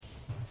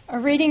A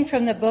reading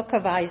from the book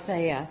of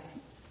Isaiah.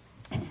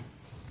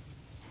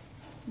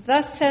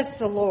 Thus says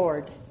the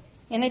Lord,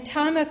 in a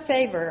time of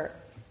favor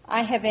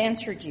I have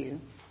answered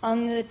you.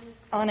 On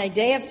a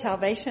day of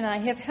salvation I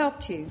have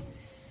helped you.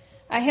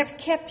 I have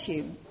kept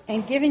you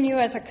and given you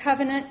as a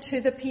covenant to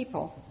the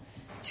people,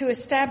 to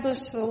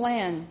establish the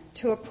land,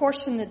 to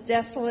apportion the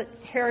desolate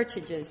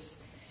heritages,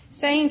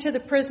 saying to the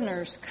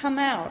prisoners, come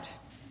out.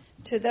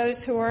 To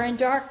those who are in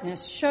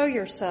darkness, show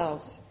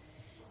yourselves.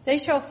 They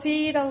shall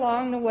feed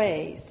along the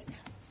ways.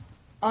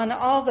 On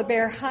all the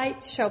bare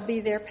heights shall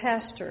be their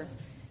pasture.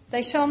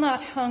 They shall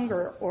not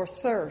hunger or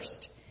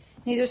thirst.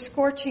 Neither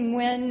scorching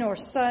wind nor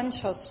sun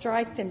shall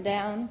strike them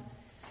down.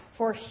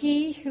 For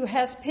he who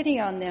has pity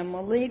on them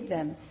will lead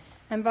them,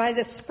 and by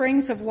the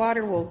springs of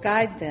water will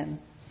guide them.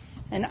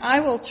 And I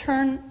will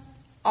turn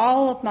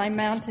all of my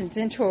mountains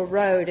into a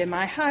road, and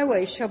my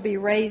highways shall be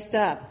raised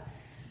up.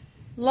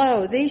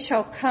 Lo, these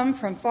shall come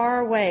from far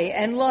away,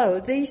 and lo,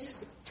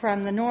 these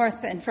from the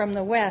north and from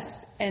the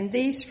west, and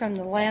these from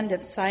the land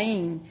of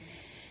Syene.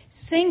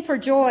 Sing for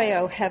joy,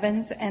 O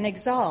heavens, and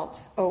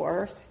exalt, O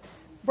earth.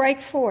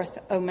 Break forth,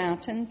 O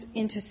mountains,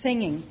 into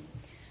singing.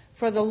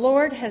 For the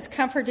Lord has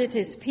comforted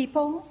his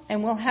people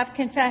and will have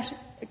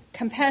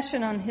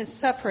compassion on his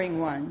suffering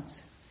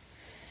ones.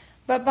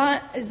 But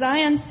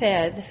Zion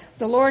said,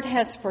 the Lord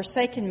has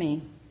forsaken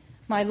me.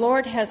 My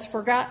Lord has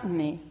forgotten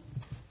me.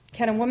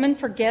 Can a woman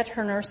forget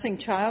her nursing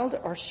child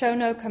or show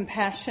no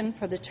compassion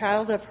for the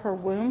child of her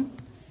womb?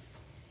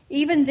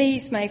 Even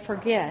these may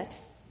forget,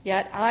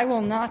 yet I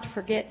will not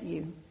forget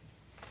you.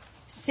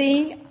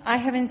 See, I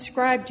have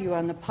inscribed you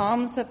on the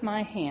palms of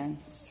my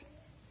hands.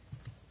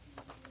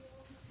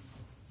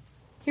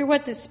 Hear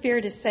what the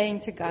Spirit is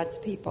saying to God's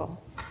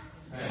people.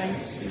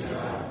 Thanks be to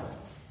God.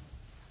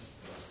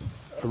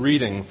 A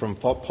reading from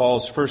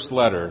Paul's first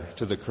letter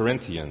to the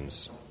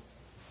Corinthians.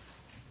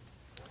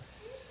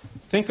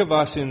 Think of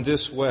us in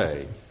this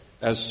way,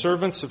 as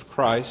servants of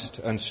Christ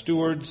and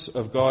stewards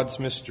of God's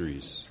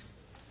mysteries.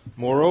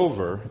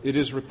 Moreover, it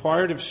is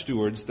required of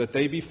stewards that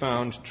they be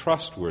found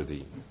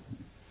trustworthy.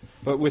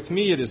 But with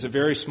me it is a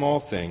very small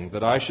thing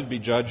that I should be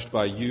judged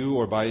by you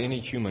or by any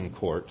human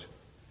court.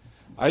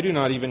 I do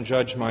not even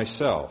judge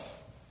myself.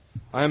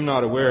 I am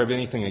not aware of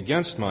anything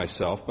against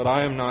myself, but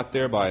I am not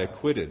thereby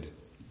acquitted.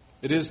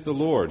 It is the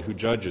Lord who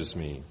judges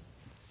me.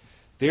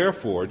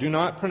 Therefore, do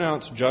not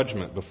pronounce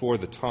judgment before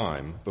the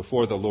time,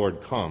 before the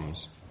Lord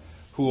comes,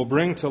 who will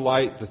bring to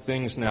light the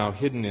things now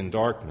hidden in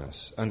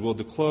darkness, and will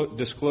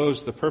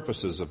disclose the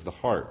purposes of the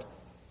heart.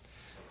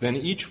 Then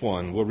each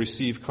one will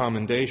receive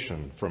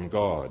commendation from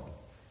God.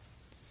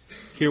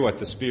 Hear what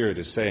the Spirit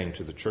is saying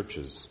to the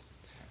churches.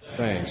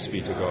 Thanks be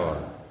to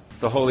God.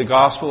 The Holy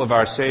Gospel of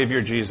our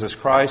Savior Jesus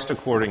Christ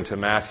according to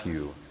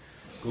Matthew.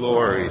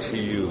 Glory to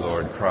you,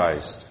 Lord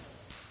Christ.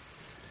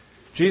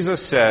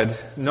 Jesus said,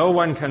 no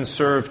one can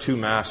serve two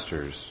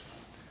masters,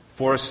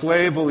 for a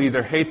slave will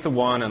either hate the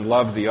one and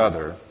love the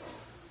other,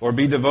 or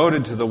be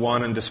devoted to the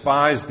one and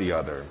despise the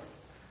other.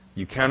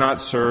 You cannot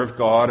serve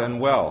God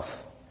and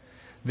wealth.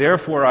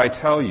 Therefore I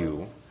tell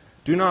you,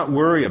 do not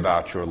worry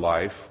about your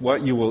life,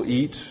 what you will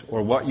eat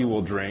or what you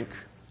will drink,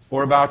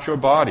 or about your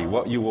body,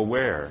 what you will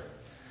wear.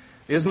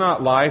 Is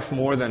not life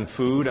more than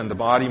food and the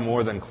body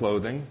more than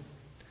clothing?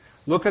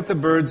 Look at the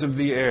birds of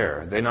the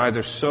air. They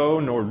neither sow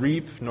nor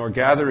reap nor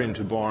gather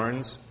into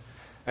barns,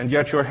 and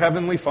yet your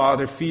heavenly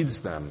Father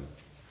feeds them.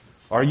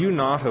 Are you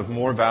not of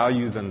more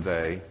value than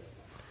they?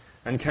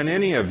 And can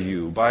any of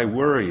you, by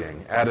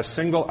worrying, add a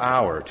single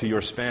hour to your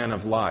span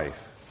of life?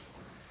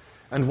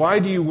 And why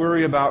do you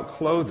worry about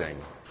clothing?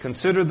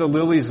 Consider the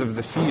lilies of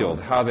the field,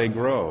 how they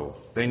grow.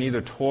 They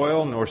neither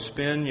toil nor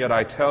spin, yet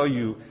I tell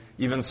you,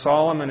 even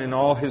Solomon in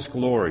all his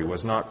glory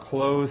was not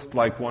clothed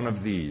like one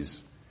of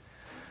these.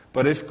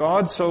 But if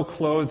God so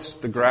clothes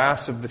the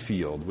grass of the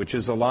field, which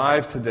is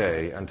alive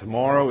today and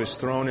tomorrow is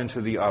thrown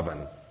into the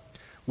oven,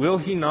 will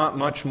he not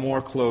much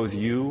more clothe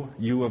you,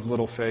 you of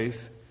little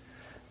faith?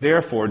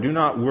 Therefore, do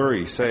not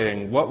worry,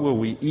 saying, what will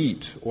we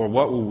eat, or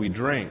what will we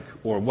drink,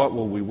 or what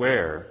will we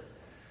wear?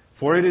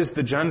 For it is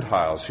the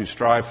Gentiles who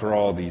strive for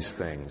all these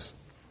things.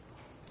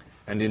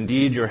 And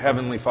indeed, your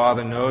heavenly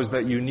Father knows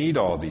that you need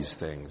all these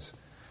things.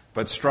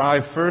 But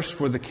strive first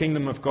for the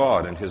kingdom of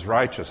God and his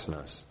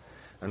righteousness,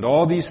 and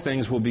all these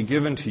things will be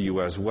given to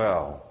you as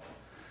well.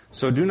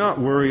 So do not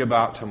worry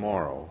about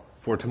tomorrow,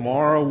 for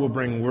tomorrow will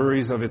bring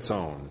worries of its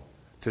own.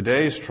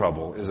 Today's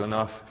trouble is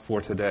enough for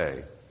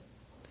today.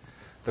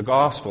 The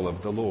Gospel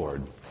of the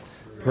Lord.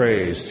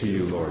 Praise to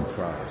you, Lord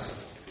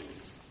Christ.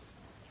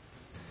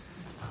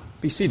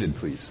 Be seated,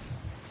 please.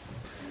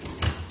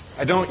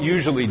 I don't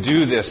usually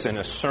do this in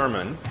a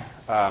sermon.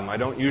 I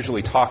don't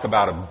usually talk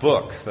about a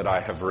book that I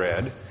have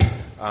read.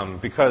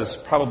 Because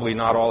probably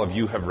not all of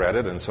you have read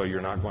it, and so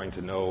you're not going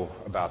to know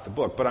about the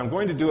book. But I'm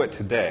going to do it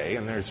today,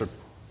 and there's a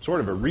sort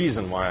of a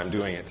reason why I'm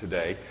doing it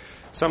today.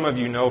 Some of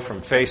you know from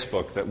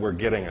Facebook that we're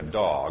getting a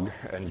dog,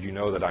 and you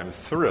know that I'm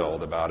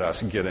thrilled about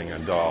us getting a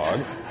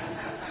dog.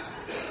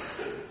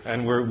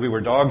 And we were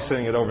dog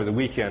sitting it over the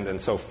weekend,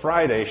 and so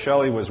Friday,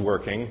 Shelley was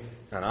working,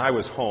 and I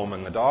was home,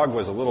 and the dog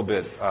was a little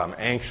bit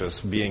anxious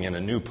being in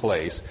a new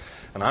place,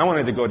 and I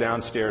wanted to go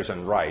downstairs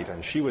and write,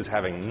 and she was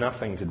having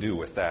nothing to do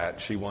with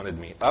that. She wanted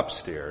me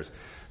upstairs.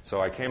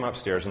 So I came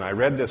upstairs, and I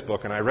read this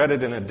book, and I read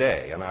it in a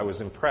day, and I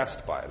was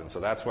impressed by it, and so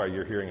that's why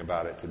you're hearing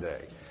about it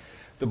today.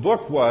 The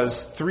book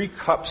was 3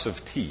 Cups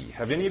of Tea.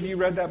 Have any of you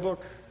read that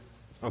book?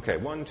 Okay,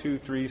 1, 2,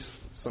 3.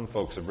 Some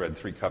folks have read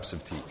 3 Cups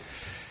of Tea.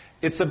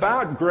 It's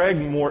about Greg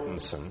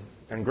Mortensen,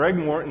 and Greg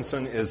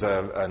Mortensen is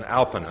an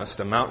alpinist,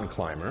 a mountain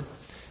climber,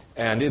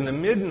 and in the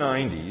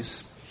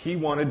mid-90s, he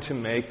wanted to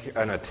make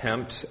an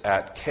attempt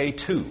at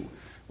K2,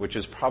 which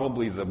is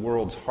probably the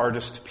world's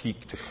hardest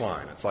peak to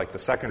climb. It's like the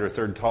 2nd or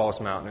 3rd tallest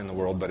mountain in the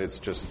world, but it's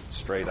just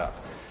straight up.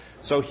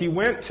 So he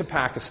went to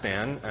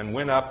Pakistan and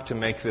went up to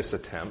make this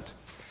attempt.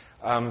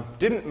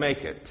 Didn't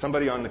make it.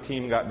 Somebody on the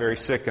team got very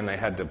sick, and they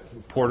had to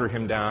porter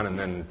him down, and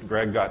then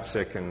Greg got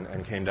sick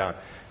and came down.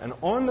 And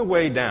on the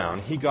way down,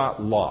 he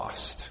got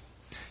lost.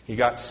 He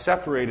got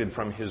separated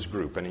from his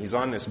group, and he's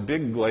on this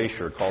big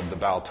glacier called the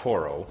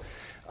Baltoro,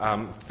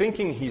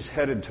 thinking he's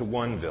headed to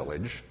one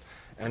village,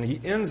 and he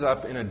ends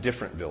up in a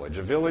different village,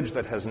 a village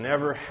that has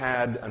never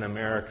had an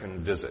American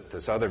visit.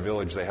 This other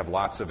village they have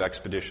lots of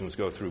expeditions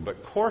go through,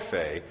 but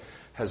Corfe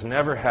has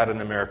never had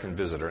an American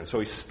visitor, and so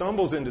he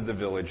stumbles into the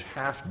village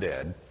half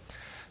dead.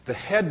 The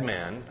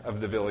headman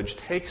of the village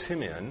takes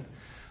him in.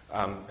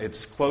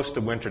 It's close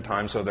to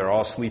wintertime, so they're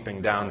all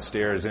sleeping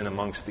downstairs in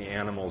amongst the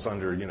animals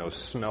under,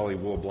 smelly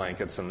wool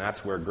blankets, and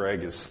that's where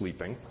Greg is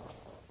sleeping.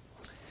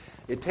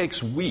 It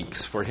takes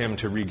weeks for him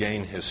to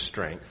regain his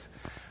strength,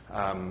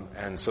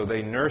 and so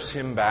they nurse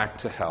him back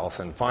to health,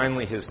 and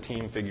finally his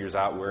team figures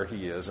out where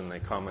he is, and they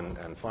come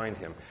and find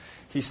him.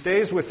 He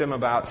stays with them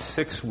about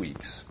 6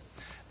 weeks,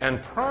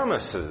 and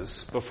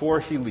promises, before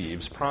he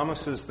leaves,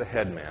 promises the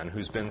headman,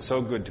 who's been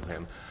so good to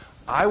him,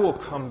 I will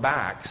come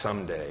back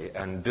someday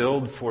and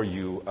build for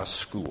you a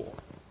school.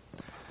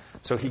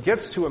 So he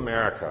gets to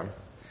America.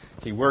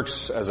 He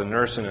works as a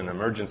nurse in an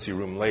emergency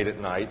room late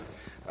at night,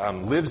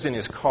 lives in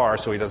his car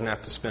so he doesn't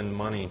have to spend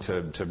money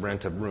to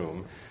rent a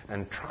room,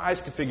 and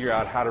tries to figure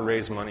out how to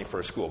raise money for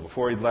a school.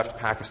 Before he'd left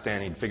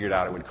Pakistan, he'd figured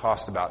out it would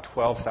cost about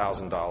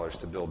 $12,000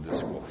 to build this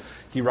school.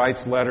 He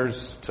writes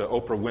letters to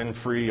Oprah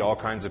Winfrey, all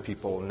kinds of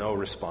people, no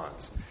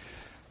response.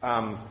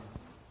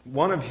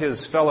 One of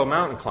his fellow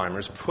mountain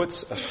climbers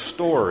puts a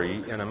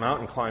story in a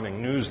mountain climbing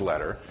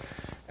newsletter,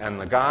 and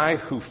the guy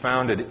who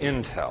founded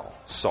Intel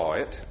saw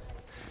it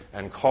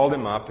and called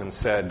him up and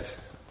said,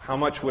 how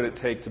much would it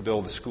take to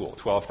build a school?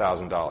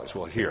 $12,000.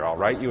 Well, here, I'll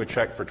write you a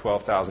check for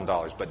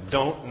 $12,000, but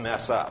don't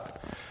mess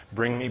up.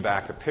 Bring me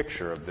back a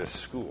picture of this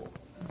school.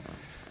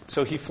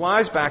 So he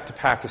flies back to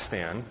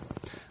Pakistan,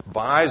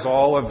 buys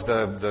all of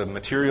the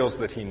materials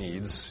that he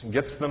needs,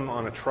 gets them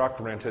on a truck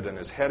rented, and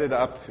is headed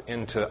up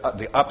into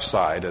the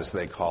upside, as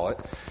they call it,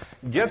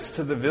 gets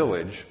to the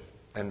village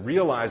and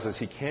realizes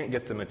he can't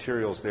get the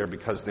materials there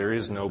because there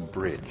is no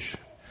bridge.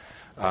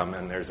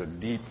 And there's a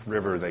deep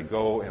river. They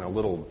go in a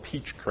little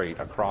peach crate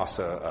across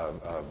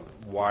a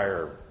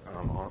wire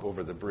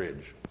over the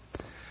bridge.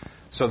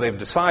 So they've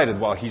decided,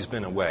 while he's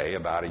been away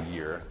about a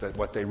year, that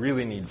what they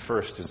really need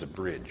first is a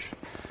bridge.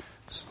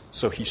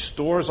 So he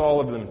stores all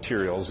of the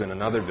materials in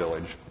another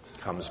village,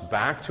 comes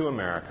back to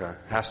America,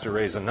 has to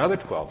raise another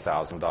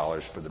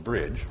 $12,000 for the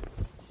bridge.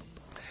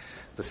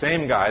 The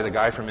same guy, the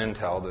guy from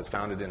Intel that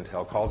founded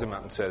Intel, calls him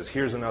out and says,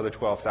 here's another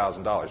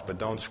 $12,000, but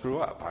don't screw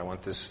up. I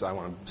want to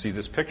see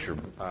this picture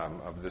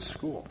of this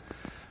school.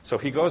 So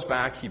he goes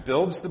back, he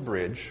builds the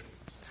bridge.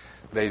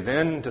 They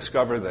then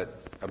discover that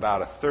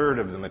about a third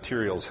of the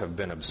materials have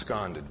been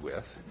absconded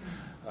with.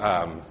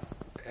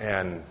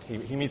 And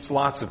he meets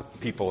lots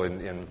of people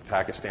in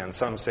Pakistan,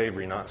 some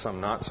savory,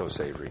 some not so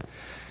savory.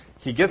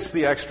 He gets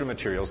the extra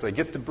materials. They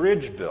get the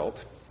bridge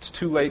built. It's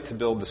too late to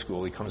build the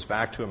school. He comes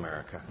back to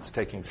America. It's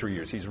taking 3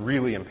 years. He's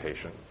really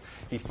impatient.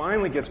 He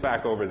finally gets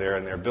back over there,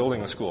 and they're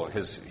building a school.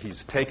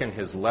 He's taken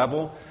his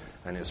level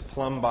and his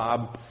plumb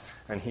bob,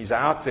 and he's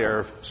out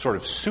there sort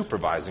of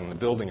supervising the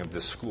building of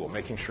this school,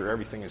 making sure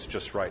everything is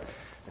just right.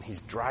 And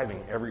he's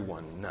driving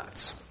everyone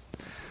nuts.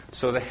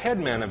 So the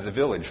headman of the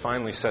village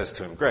finally says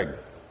to him, Greg,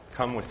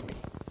 come with me.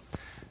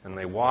 And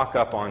they walk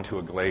up onto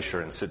a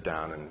glacier and sit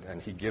down,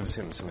 and he gives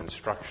him some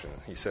instruction.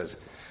 He says,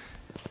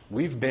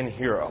 we've been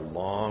here a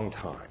long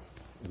time.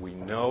 We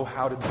know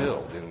how to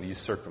build in these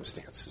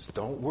circumstances.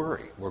 Don't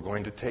worry. We're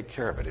going to take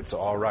care of it. It's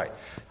all right.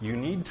 You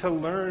need to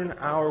learn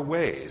our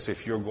ways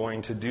if you're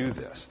going to do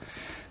this.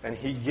 And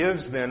he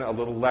gives then a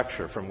little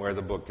lecture from where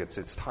the book gets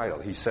its title.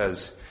 He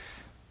says,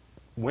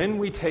 when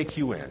we take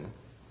you in,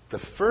 the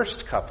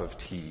first cup of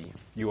tea,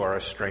 you are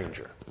a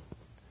stranger.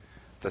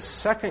 The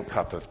second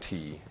cup of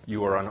tea,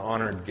 you are an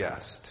honored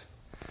guest.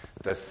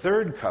 The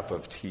third cup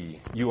of tea,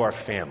 you are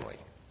family.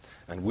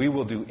 And we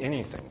will do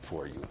anything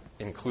for you,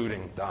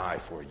 including die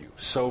for you.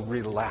 So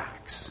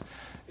relax.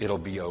 It'll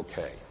be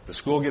okay. The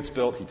school gets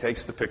built. He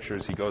takes the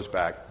pictures. He goes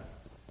back,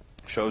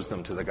 shows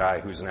them to the guy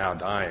who's now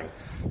dying,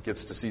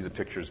 gets to see the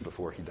pictures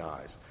before he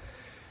dies.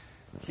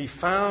 He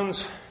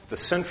founds the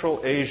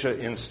Central Asia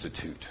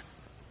Institute.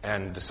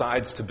 and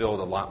decides to build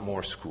a lot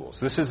more schools.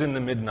 This is in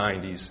the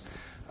mid-90s,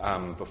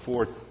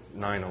 before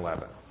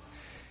 9/11.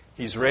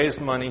 He's raised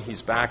money,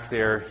 he's back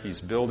there,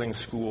 he's building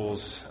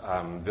schools.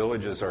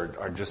 Villages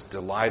are just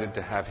delighted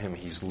to have him.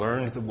 He's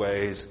learned the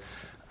ways.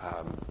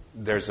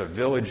 There's a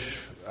village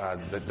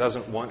that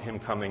doesn't want him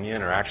coming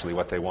in, or actually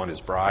what they want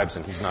is bribes,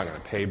 and he's not going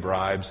to pay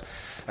bribes.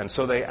 And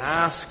so they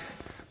ask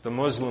the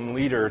Muslim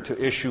leader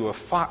to issue a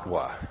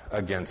fatwa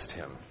against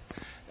him.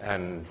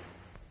 And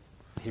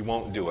he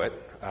won't do it,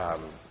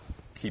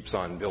 keeps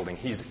on building.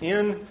 He's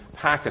in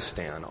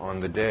Pakistan on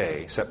the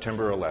day,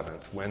 September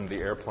 11th, when the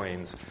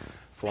airplanes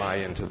fly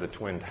into the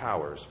Twin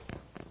Towers.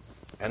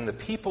 And the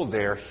people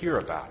there hear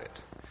about it,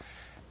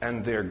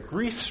 and they're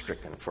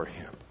grief-stricken for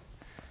him.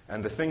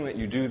 And the thing that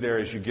you do there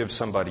is you give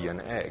somebody an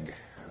egg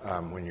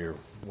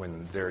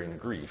when they're in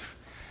grief.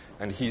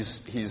 And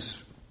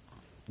he's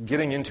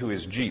getting into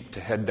his Jeep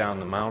to head down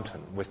the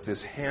mountain with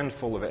this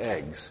handful of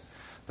eggs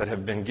that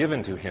have been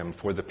given to him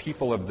for the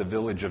people of the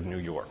village of New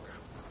York.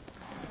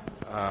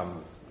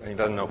 And he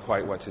doesn't know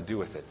quite what to do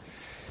with it.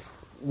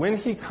 When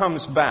he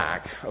comes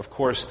back, of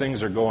course,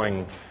 things are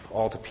going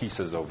all to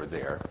pieces over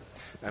there.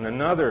 And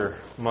another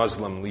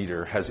Muslim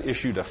leader has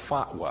issued a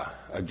fatwa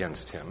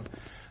against him,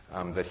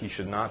 that he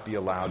should not be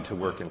allowed to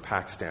work in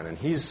Pakistan. And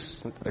he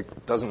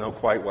doesn't know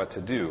quite what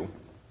to do.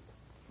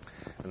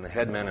 And the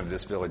headman of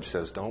this village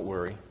says, "Don't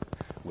worry,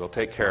 we'll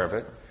take care of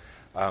it."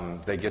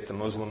 They get the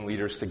Muslim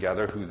leaders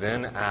together, who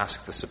then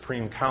ask the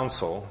Supreme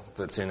Council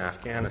that's in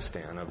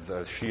Afghanistan of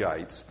the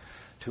Shiites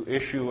to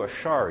issue a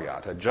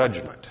shariat, a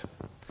judgment.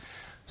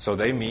 So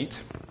they meet,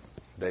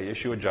 they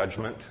issue a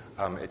judgment.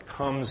 It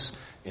comes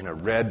in a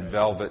red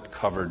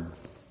velvet-covered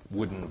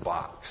wooden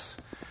box.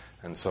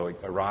 And so it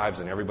arrives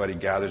and everybody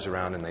gathers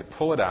around and they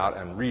pull it out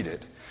and read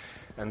it.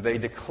 And they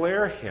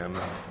declare him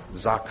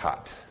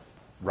zakat,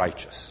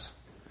 righteous.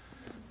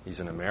 He's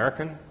an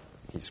American,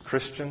 he's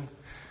Christian,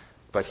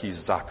 but he's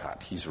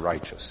zakat, he's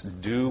righteous.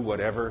 Do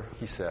whatever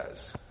he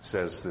says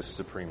this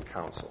Supreme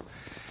Council.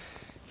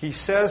 He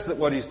says that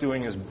what he's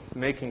doing is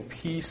making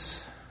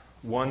peace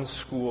one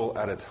school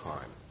at a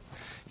time.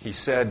 He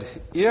said,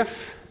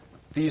 if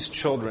these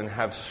children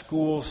have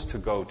schools to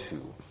go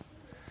to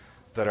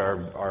that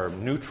are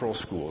neutral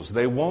schools,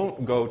 they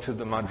won't go to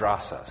the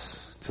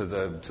madrasas, to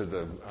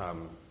the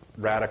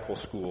radical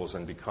schools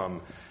and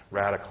become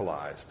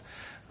radicalized.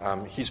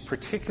 He's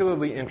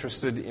particularly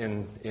interested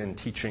in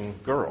teaching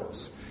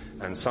girls.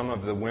 And some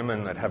of the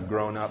women that have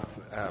grown up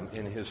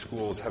in his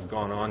schools have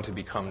gone on to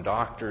become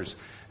doctors,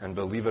 and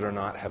believe it or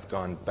not, have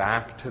gone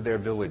back to their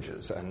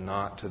villages and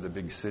not to the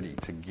big city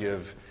to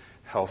give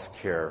health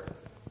care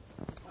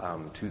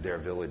to their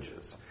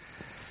villages.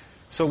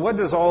 So what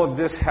does all of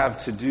this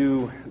have to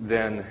do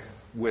then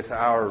with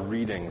our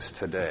readings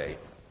today?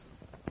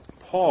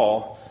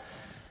 Paul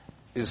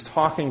is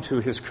talking to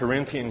his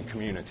Corinthian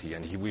community,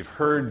 and we've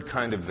heard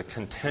kind of the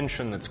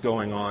contention that's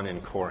going on in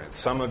Corinth.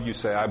 Some of you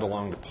say, I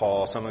belong to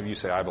Paul. Some of you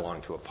say, I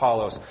belong to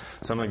Apollos.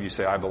 Some of you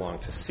say, I belong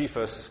to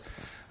Cephas.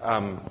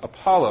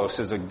 Apollos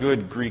is a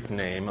good Greek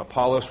name.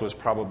 Apollos was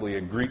probably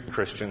a Greek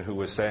Christian who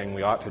was saying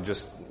we ought to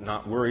just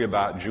not worry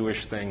about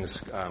Jewish things,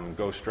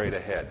 go straight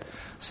ahead.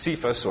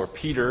 Cephas, or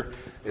Peter,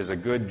 is a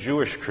good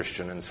Jewish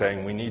Christian and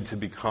saying we need to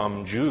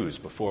become Jews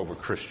before we're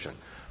Christian.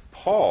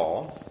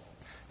 Paul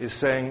is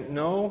saying,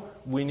 no,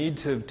 we need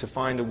to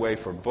find a way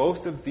for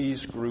both of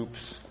these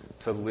groups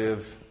to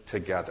live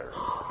together.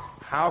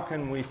 How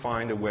can we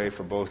find a way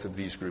for both of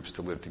these groups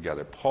to live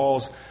together?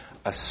 Paul's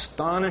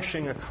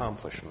astonishing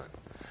accomplishment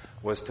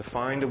was to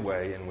find a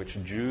way in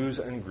which Jews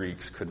and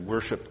Greeks could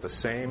worship the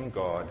same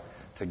God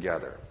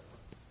together.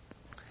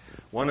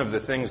 One of the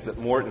things that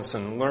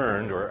Mortensen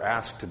learned or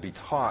asked to be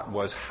taught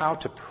was how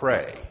to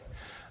pray.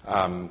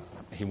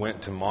 He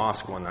went to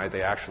mosque one night.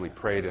 They actually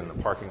prayed in the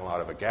parking lot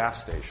of a gas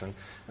station.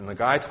 And the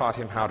guy taught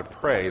him how to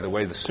pray the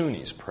way the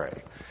Sunnis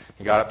pray.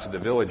 He got up to the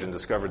village and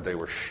discovered they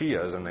were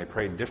Shias and they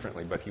prayed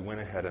differently, but he went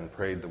ahead and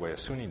prayed the way a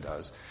Sunni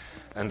does.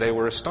 And they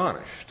were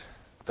astonished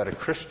that a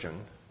Christian,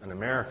 an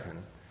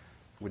American,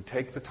 would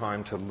take the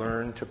time to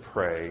learn to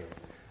pray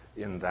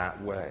in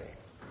that way.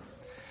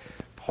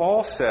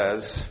 Paul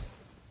says,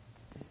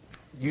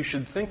 you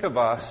should think of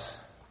us,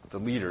 the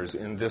leaders,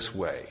 in this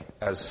way,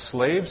 as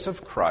slaves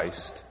of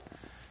Christ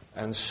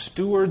and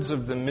stewards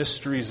of the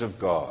mysteries of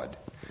God.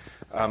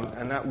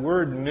 And that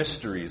word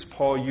mysteries,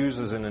 Paul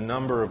uses in a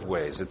number of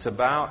ways. It's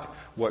about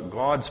what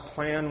God's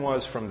plan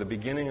was from the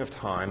beginning of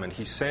time, and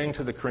he's saying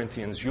to the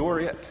Corinthians, you're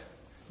it.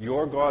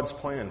 You're God's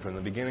plan from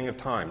the beginning of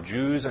time,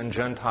 Jews and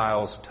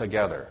Gentiles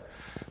together.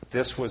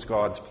 This was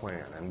God's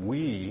plan, and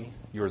we,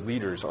 your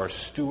leaders, are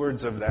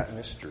stewards of that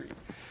mystery.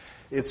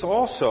 It's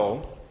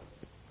also,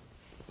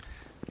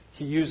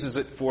 he uses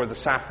it for the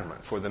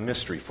sacrament, for the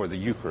mystery, for the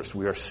Eucharist.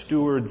 We are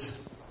stewards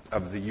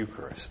of the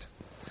Eucharist.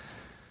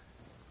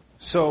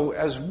 So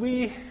as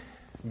we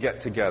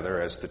get together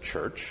as the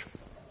church,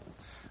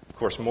 of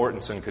course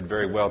Mortensen could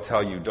very well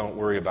tell you don't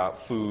worry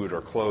about food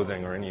or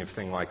clothing or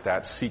anything like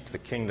that. Seek the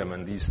kingdom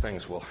and these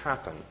things will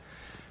happen.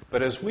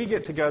 But as we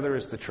get together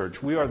as the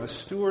church, we are the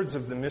stewards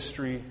of the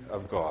mystery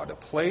of God, a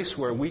place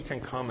where we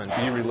can come and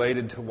be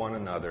related to one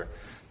another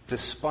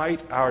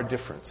despite our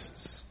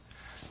differences,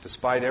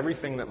 despite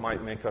everything that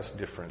might make us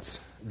different.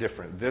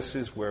 This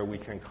is where we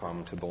can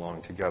come to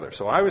belong together.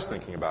 So I was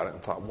thinking about it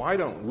and thought, why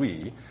don't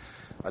we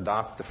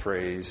adopt the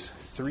phrase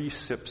 3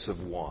 sips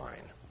of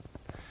wine?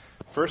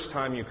 First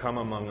time you come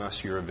among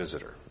us, you're a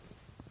visitor.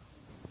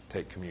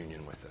 Take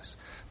communion with us.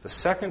 The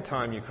second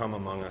time you come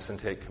among us and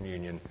take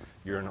communion,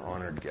 you're an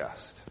honored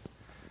guest.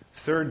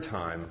 Third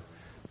time,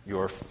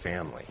 you're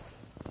family.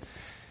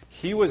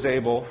 He was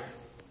able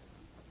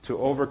to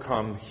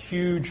overcome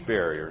huge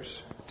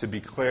barriers to be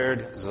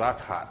declared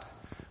zakat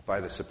by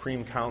the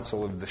Supreme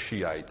Council of the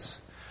Shiites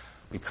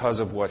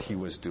because of what he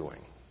was doing.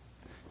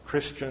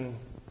 Christian,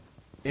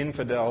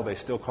 infidel, they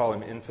still call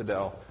him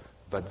infidel,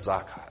 but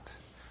zakat.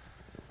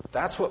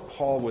 That's what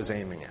Paul was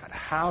aiming at.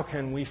 How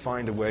can we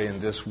find a way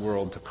in this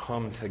world to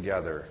come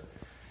together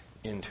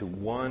into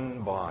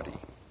one body?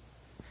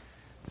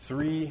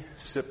 3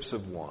 sips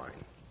of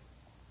wine.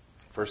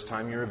 First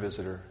time you're a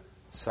visitor.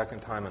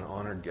 Second time an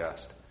honored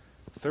guest.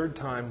 Third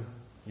time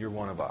you're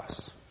one of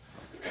us.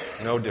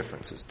 No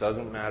differences.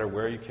 Doesn't matter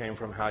where you came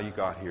from, how you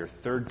got here.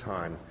 Third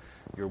time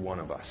you're one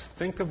of us.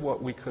 Think of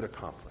what we could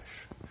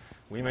accomplish.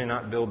 We may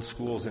not build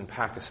schools in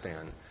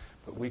Pakistan,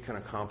 but we can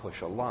accomplish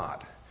a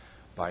lot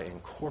by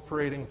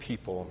incorporating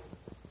people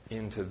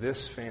into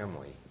this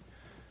family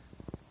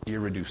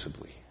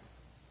irreducibly.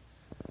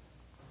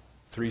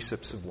 3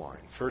 sips of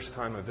wine. First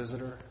time a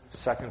visitor,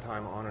 second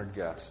time honored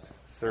guest,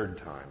 third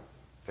time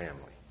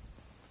family.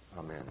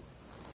 Amen.